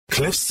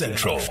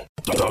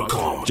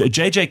CliffCentral.com.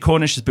 JJ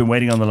Cornish has been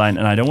waiting on the line,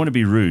 and I don't want to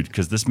be rude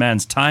because this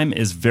man's time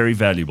is very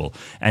valuable.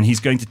 And he's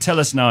going to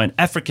tell us now an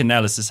African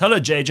analysis. Hello,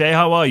 JJ.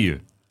 How are you?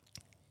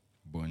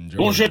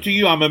 Bonjour to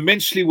you. I'm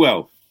immensely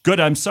well.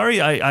 Good. I'm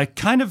sorry.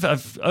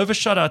 I've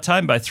overshot our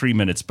time by 3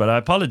 minutes, but I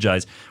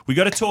apologize. We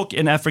got to talk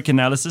in African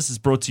analysis. It's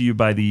brought to you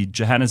by the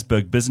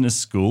Johannesburg Business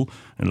School.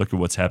 And look at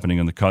what's happening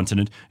on the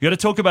continent. We got to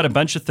talk about a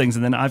bunch of things,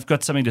 and then I've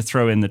got something to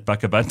throw in that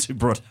Bakabantu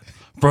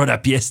brought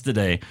up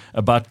yesterday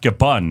about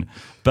Gabon.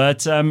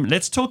 But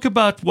let's talk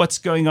about what's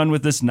going on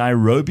with this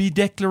Nairobi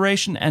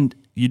Declaration. And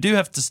you do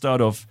have to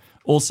start off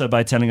also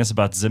by telling us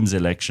about Zim's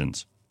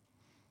elections.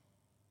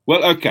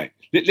 Well, okay.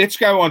 Let's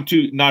go on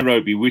to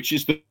Nairobi, which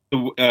is the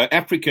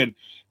African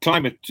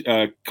Climate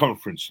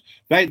Conference.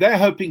 They're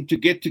hoping to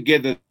get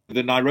together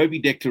the Nairobi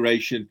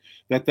Declaration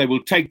that they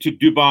will take to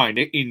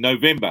Dubai in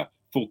November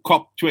for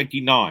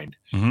COP29.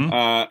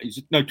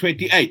 Mm-hmm.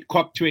 28,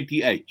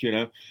 COP28, you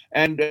know.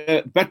 And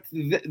but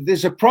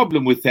there's a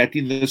problem with that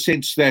in the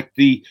sense that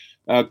the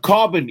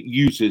carbon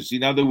users,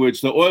 in other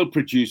words, the oil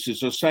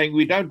producers, are saying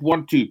we don't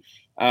want to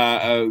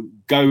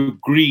go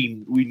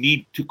green. We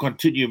need to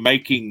continue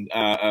making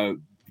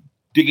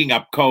digging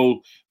up coal,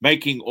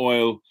 making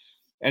oil.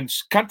 And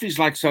countries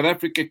like South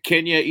Africa,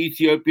 Kenya,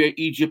 Ethiopia,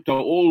 Egypt are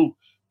all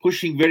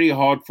pushing very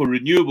hard for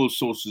renewable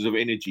sources of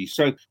energy.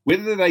 So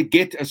whether they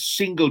get a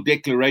single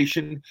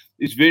declaration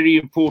is very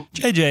important.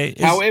 JJ,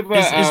 however,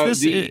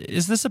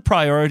 is this a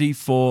priority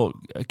for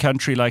a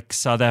country like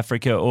South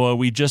Africa, or are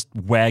we just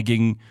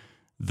wagging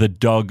the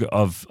dog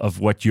of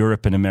what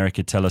Europe and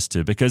America tell us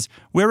to? Because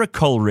we're a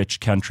coal-rich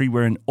country.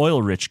 We're an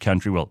oil-rich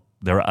country. Well,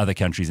 there are other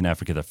countries in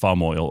Africa that are far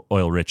more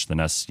oil-rich than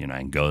us, you know,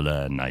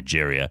 Angola and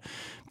Nigeria.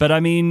 But I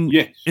mean,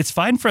 yes, it's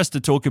fine for us to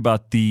talk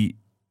about the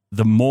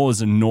mores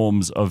and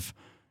norms of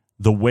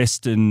the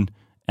Western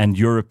and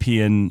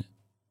European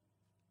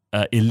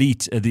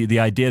elite, the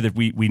idea that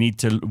we need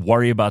to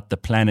worry about the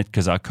planet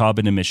because our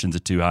carbon emissions are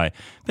too high.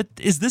 But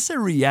is this a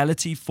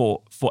reality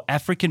for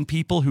African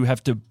people who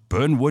have to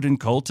burn wood and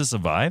coal to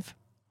survive?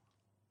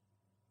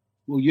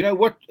 Well, you know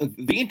what?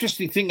 The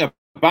interesting thing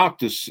about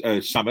this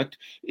summit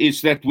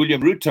is that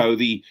William Ruto,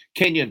 the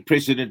Kenyan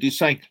president, is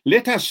saying,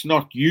 let us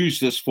not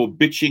use this for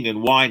bitching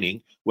and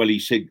whining. Well, he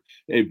said,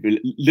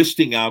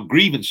 listing our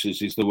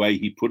grievances is the way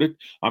he put it.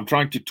 I'm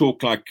trying to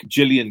talk like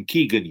Gillian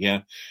Keegan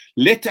here.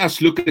 Let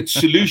us look at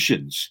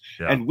solutions.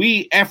 Yeah. And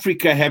we,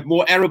 Africa, have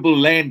more arable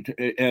land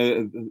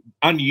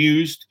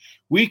unused.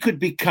 We could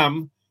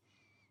become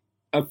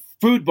a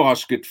food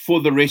basket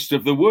for the rest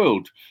of the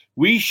world.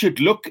 We should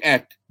look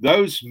at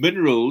those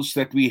minerals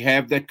that we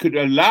have that could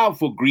allow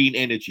for green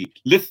energy,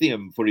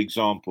 lithium, for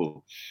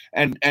example,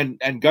 and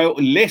go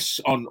less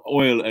on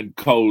oil and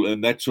coal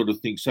and that sort of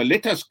thing. So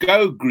let us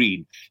go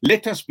green.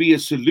 Let us be a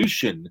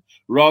solution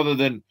rather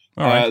than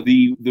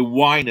the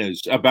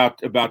whiners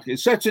about it.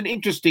 So it's an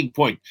interesting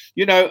point.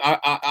 You know,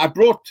 I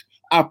brought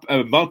up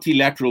a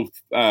multilateral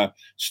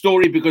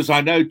story because I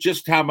know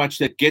just how much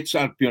that gets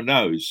up your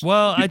nose.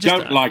 Well, I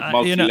don't like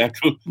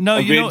multilateral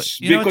events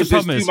because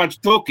there's too much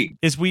talking.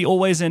 Is we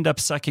always end up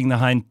sucking the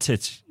hind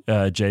tit,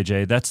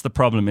 JJ. That's the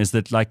problem, is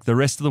that like the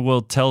rest of the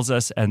world tells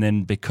us, and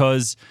then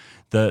because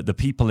the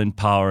people in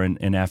power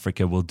in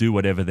Africa will do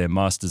whatever their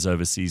masters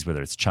overseas,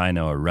 whether it's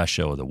China or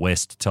Russia or the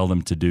West, tell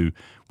them to do,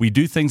 we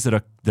do things that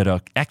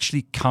are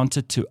actually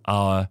counter to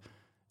our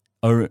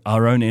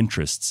own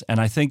interests. And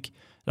I think,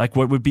 like,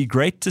 what would be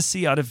great to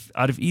see out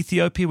of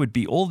Ethiopia would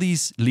be all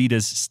these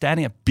leaders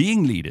standing up,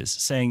 being leaders,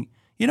 saying,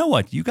 you know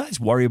what, you guys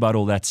worry about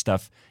all that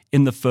stuff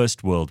in the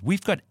first world.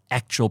 We've got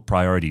actual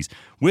priorities.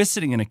 We're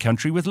sitting in a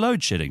country with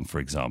load shedding, for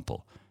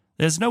example.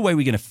 There's no way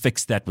we're going to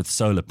fix that with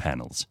solar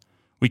panels.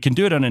 We can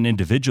do it on an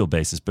individual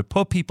basis, but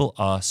poor people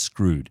are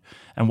screwed.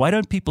 And why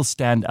don't people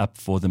stand up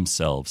for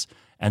themselves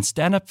and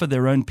stand up for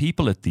their own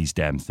people at these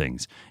damn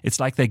things? It's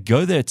like they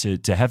go there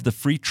to have the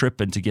free trip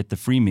and to get the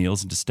free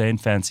meals and to stay in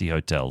fancy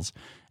hotels,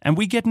 and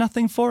we get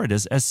nothing for it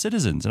as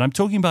citizens. And I'm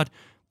talking about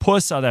poor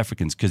South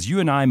Africans, because you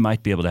and I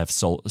might be able to have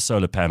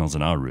solar panels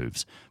on our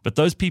roofs, but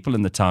those people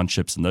in the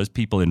townships and those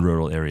people in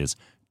rural areas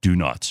do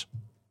not.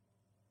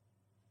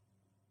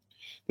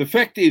 The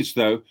fact is,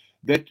 though,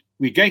 that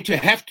we're going to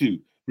have to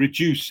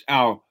reduce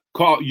our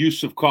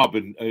use of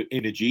carbon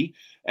energy,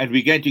 and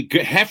we're going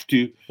to have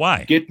to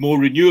get more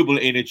renewable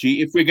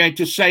energy if we're going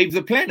to save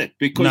the planet.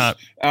 Because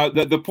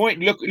the point,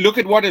 look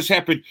at what has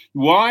happened.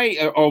 Why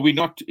are we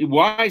not?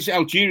 Why is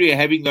Algeria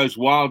having those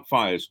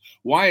wildfires?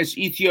 Why has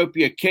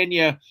Ethiopia,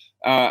 Kenya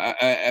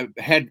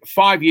had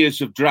 5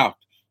 years of drought?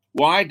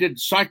 Why did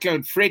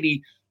Cyclone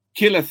Freddy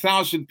kill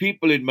 1,000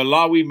 people in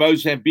Malawi,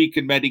 Mozambique,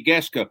 and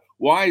Madagascar?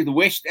 Why are the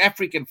West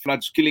African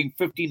floods killing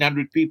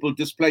 1,500 people,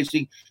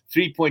 displacing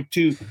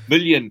 3.2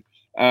 million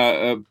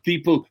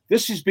people?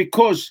 This is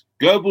because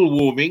global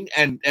warming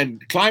and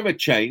climate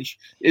change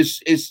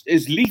is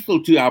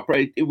lethal to our.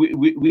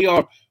 We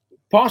are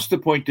past the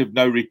point of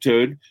no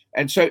return,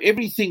 and so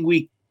everything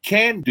we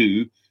can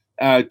do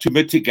to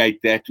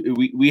mitigate that,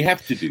 we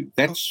have to do.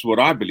 That's what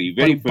I believe.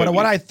 But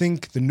what I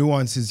think the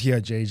nuance is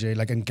here,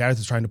 JJ, and Gareth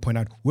is trying to point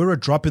out, we're a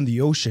drop in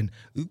the ocean.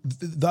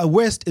 The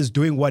West is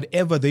doing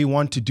whatever they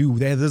want to do.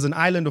 There's an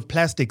island of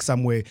plastic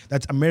somewhere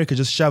that America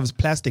just shoves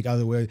plastic out of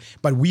the way,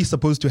 but we're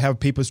supposed to have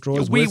paper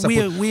straws.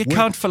 We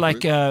account for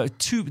like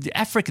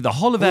the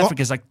whole of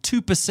Africa is like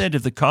 2%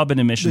 of the carbon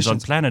emissions on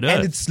planet Earth.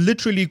 And it's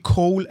literally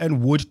coal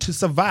and wood to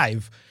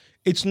survive.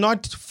 It's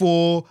not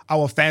for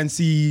our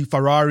fancy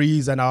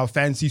Ferraris and our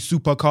fancy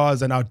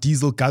supercars and our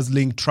diesel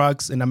guzzling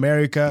trucks in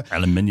America.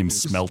 Aluminium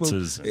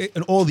smelters.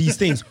 And all these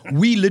things.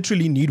 We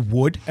literally need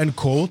wood and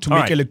coal to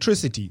make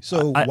electricity.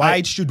 So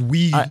why should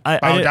we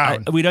bow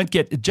down? We don't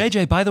get...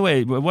 JJ, by the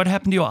way, what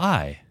happened to your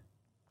eye?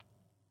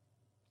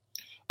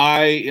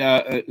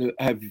 I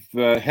have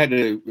had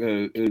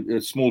a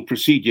small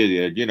procedure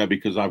there,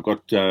 because I've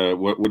got,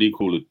 what do you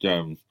call it?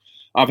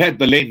 I've had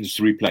the lens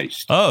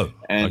replaced. Oh,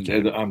 and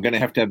okay. I'm going to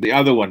have the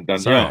other one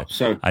done now.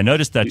 So I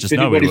noticed that just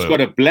now. Anybody's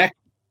got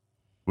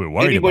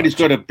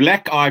a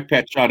black eye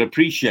patch, I'd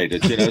appreciate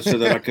it, so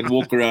that I can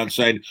walk around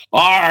saying,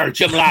 "Arr,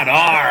 Chimlad,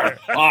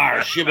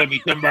 arr, shiver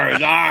me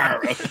timbers,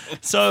 arr."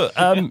 So,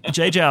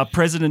 JJ, our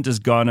president has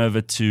gone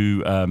over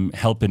to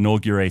help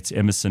inaugurate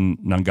Emmerson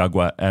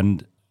Mnangagwa,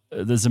 and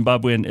the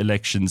Zimbabwean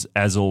elections,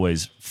 as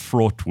always,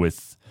 fraught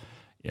with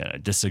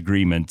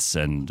disagreements,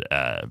 and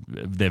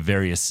there are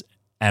various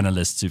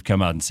analysts who've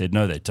come out and said,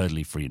 no, they're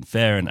totally free and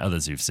fair, and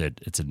others who've said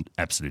it's an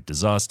absolute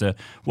disaster.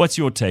 What's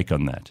your take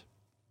on that?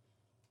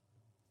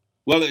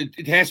 Well,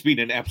 it has been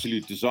an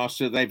absolute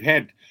disaster. They've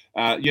had,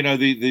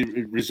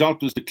 the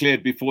result was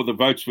declared before the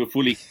votes were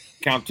fully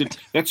counted.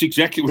 That's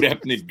exactly what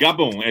happened in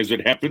Gabon, as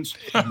it happens.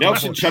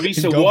 Nelson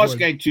Chamisa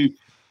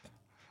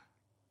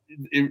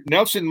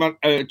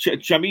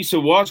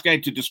was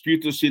going to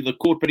dispute this in the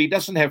court, but he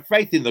doesn't have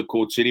faith in the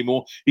courts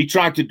anymore. He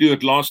tried to do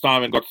it last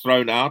time and got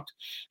thrown out.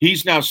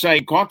 He's now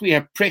saying, can't we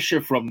have pressure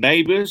from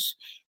neighbors?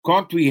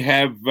 Can't we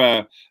have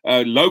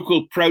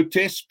local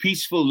protests,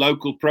 peaceful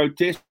local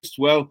protests?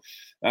 Well,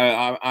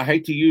 I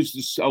hate to use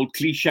this old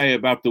cliche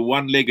about the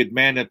one-legged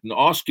man at an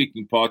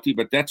ass-kicking party,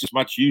 but that's as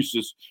much use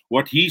as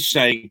what he's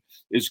saying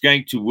is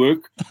going to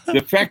work.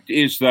 The fact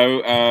is,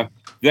 though,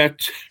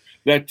 that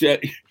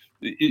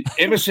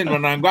Emmerson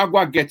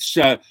Mnangagwa gets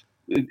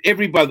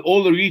everybody,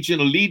 all the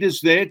regional leaders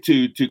there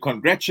to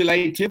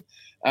congratulate him,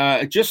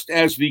 just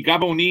as the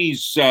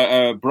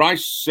Gabonese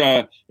Bryce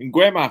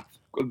Nguema,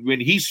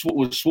 when he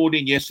was sworn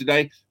in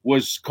yesterday,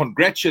 was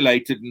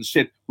congratulated and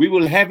said, we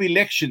will have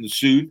elections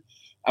soon.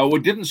 Or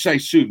didn't say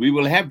soon. We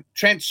will have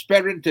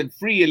transparent and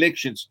free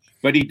elections,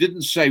 but he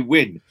didn't say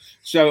when.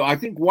 So I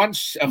think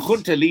once a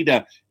junta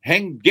leader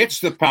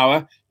gets the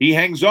power, he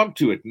hangs on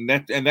to it,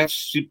 and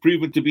that's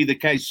proven to be the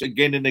case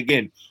again and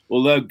again.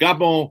 Although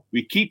Gabon,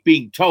 we keep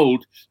being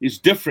told, is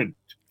different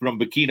from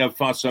Burkina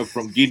Faso,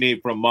 from Guinea,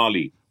 from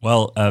Mali.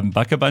 Well,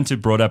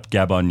 Bakabantu brought up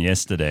Gabon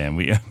yesterday, and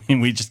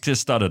we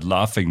just started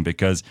laughing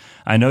because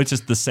I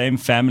noticed the same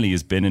family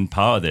has been in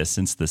power there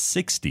since the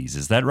 60s.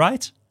 Is that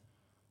right?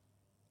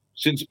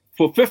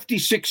 For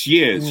 56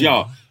 years,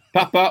 yeah.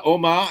 Papa,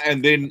 Omar,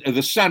 and then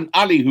the son,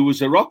 Ali, who was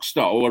a rock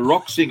star or a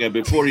rock singer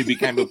before he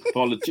became a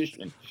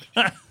politician.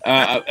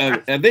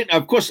 And then,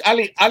 of course,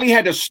 Ali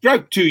had a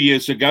stroke 2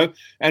 years ago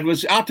and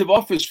was out of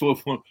office for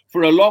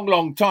a long,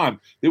 long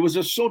time. There was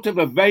a sort of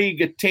a vague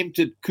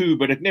attempted coup,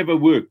 but it never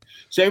worked.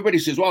 So everybody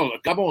says, well,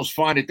 Gabon's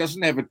fine. It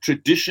doesn't have a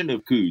tradition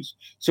of coups.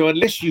 So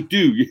unless you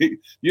do,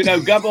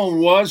 Gabon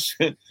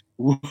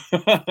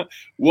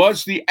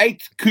was the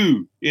 8th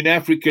coup in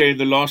Africa in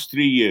the last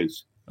 3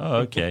 years. Oh,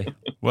 okay.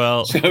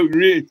 Well, so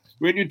really,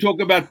 when you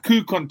talk about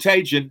coup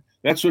contagion,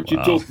 that's what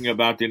you're talking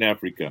about in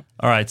Africa.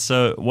 All right.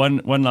 So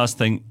one last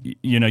thing,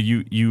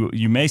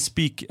 you may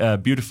speak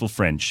beautiful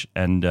French,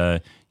 and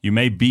you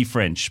may be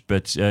French,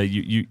 but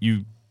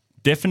you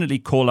definitely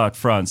call out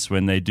France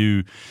when they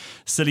do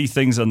silly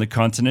things on the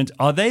continent.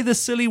 Are they the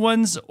silly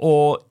ones,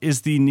 or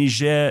is the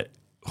Niger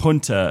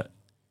junta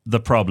the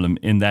problem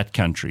in that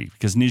country?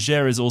 Because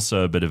Niger is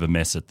also a bit of a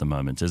mess at the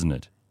moment, isn't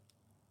it?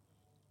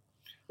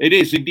 It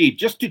is indeed.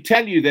 Just to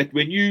tell you that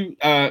when you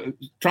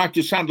tried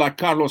to sound like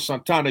Carlos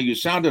Santana, you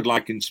sounded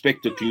like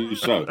Inspector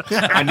Clouseau.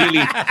 I nearly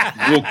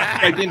walked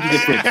straight into the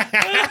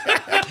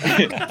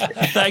print.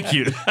 Thank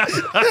you.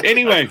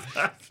 Anyway,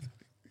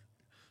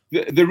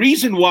 the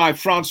reason why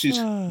France is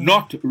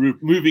not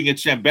removing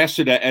its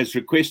ambassador as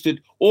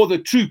requested, or the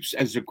troops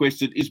as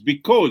requested, is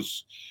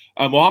because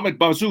Mohamed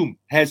Bazoum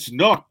has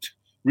not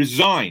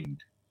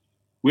resigned.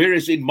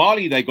 Whereas in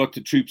Mali, they got the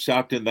troops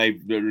out and they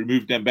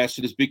removed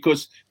ambassadors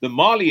because the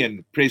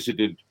Malian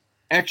president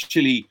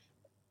actually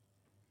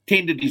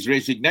tendered his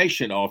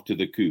resignation after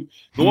the coup.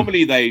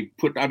 Normally they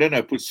put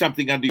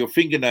something under your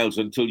fingernails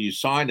until you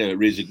sign a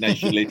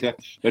resignation letter.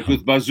 But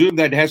with Bazoum,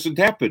 that hasn't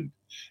happened.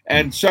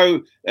 And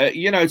so,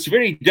 it's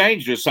very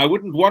dangerous. I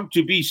wouldn't want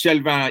to be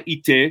Sylvain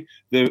Ité,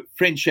 the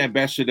French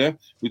ambassador,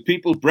 with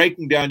people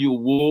breaking down your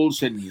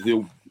walls and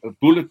the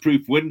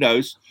bulletproof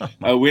windows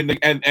when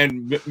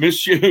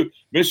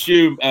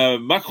Monsieur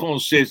Macron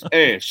says,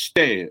 "Hey,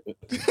 stay,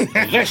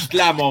 reste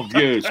là, mon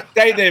vieux,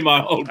 stay there,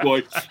 my old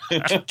boy."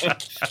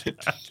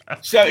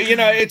 So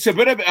it's a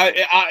bit of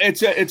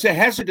it's a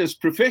hazardous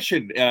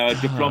profession,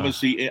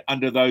 diplomacy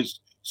under those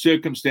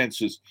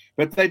circumstances.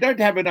 But they don't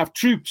have enough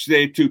troops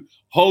there to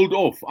hold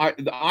off.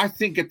 I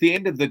think at the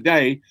end of the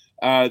day,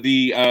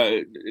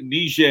 the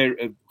Niger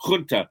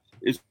junta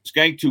is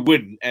going to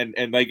win, and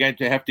they're going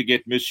to have to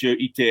get Monsieur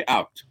Ite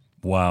out.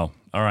 Wow.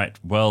 All right.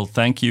 Well,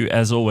 thank you.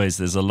 As always,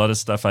 there's a lot of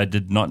stuff I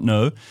did not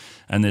know,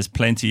 and there's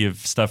plenty of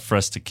stuff for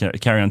us to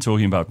carry on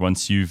talking about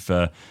once you've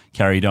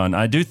carried on.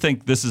 I do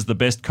think this is the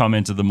best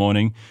comment of the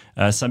morning.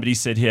 Somebody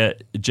said here,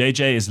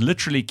 JJ is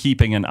literally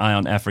keeping an eye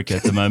on Africa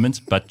at the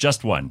moment, but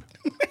just one.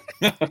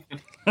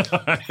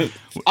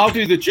 I'll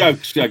do the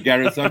jokes,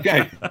 Gareth,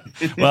 okay?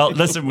 Well,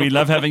 listen, we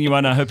love having you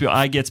on. I hope your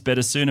eye gets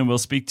better soon, and we'll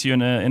speak to you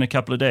in a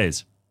couple of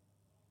days.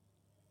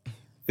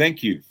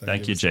 Thank you.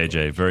 Thank you,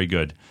 JJ. Very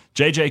good.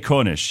 JJ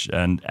Cornish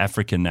and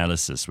African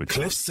Analysis.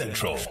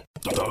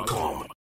 CliffCentral.com